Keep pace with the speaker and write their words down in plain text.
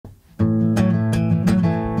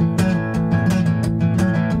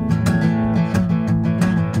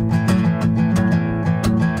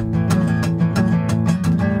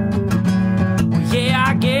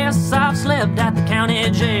slept at the county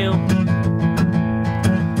jail.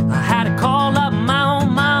 I had to call up my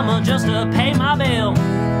own mama just to pay my bill.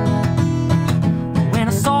 When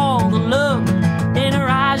I saw the look in her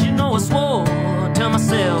eyes, you know I swore to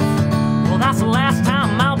myself, well, that's the last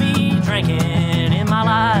time I'll be drinking in my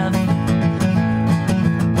life.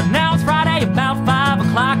 But now it's Friday about 5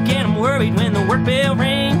 o'clock, and I'm worried when the work bell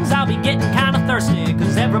rings I'll be getting kind of thirsty,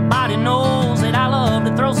 cause everybody knows that I love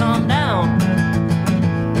to throw some down.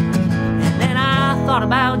 And then I thought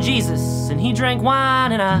about Jesus, and he drank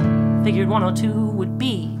wine, and I figured 102 would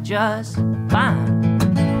be just fine.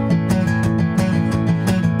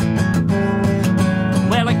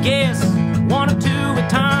 Well, I guess 102 it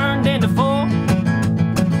turned into 4,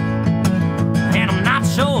 and I'm not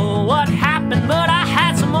sure what happened, but I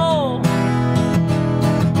had some more.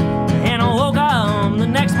 And I woke up the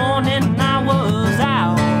next morning and I was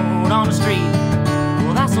out on the street.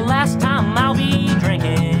 Well, that's the last time I'll be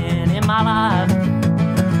drinking in my life.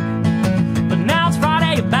 But now it's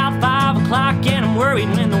Friday about 5 o'clock, and I'm worried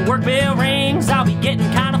when the work bell rings I'll be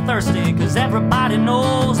getting kind of thirsty, cause everybody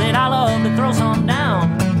knows that I love to throw some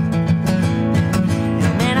down.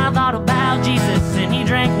 And then I thought about Jesus, and he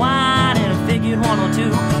drank wine, and I figured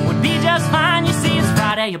 102 would be just fine. You see, it's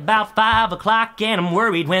Friday about 5 o'clock, and I'm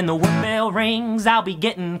worried when the work bell rings I'll be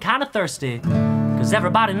getting kind of thirsty, cause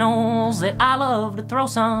everybody knows that I love to throw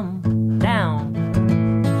some down.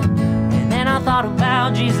 And then I thought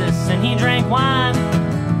about Jesus, and he drank wine,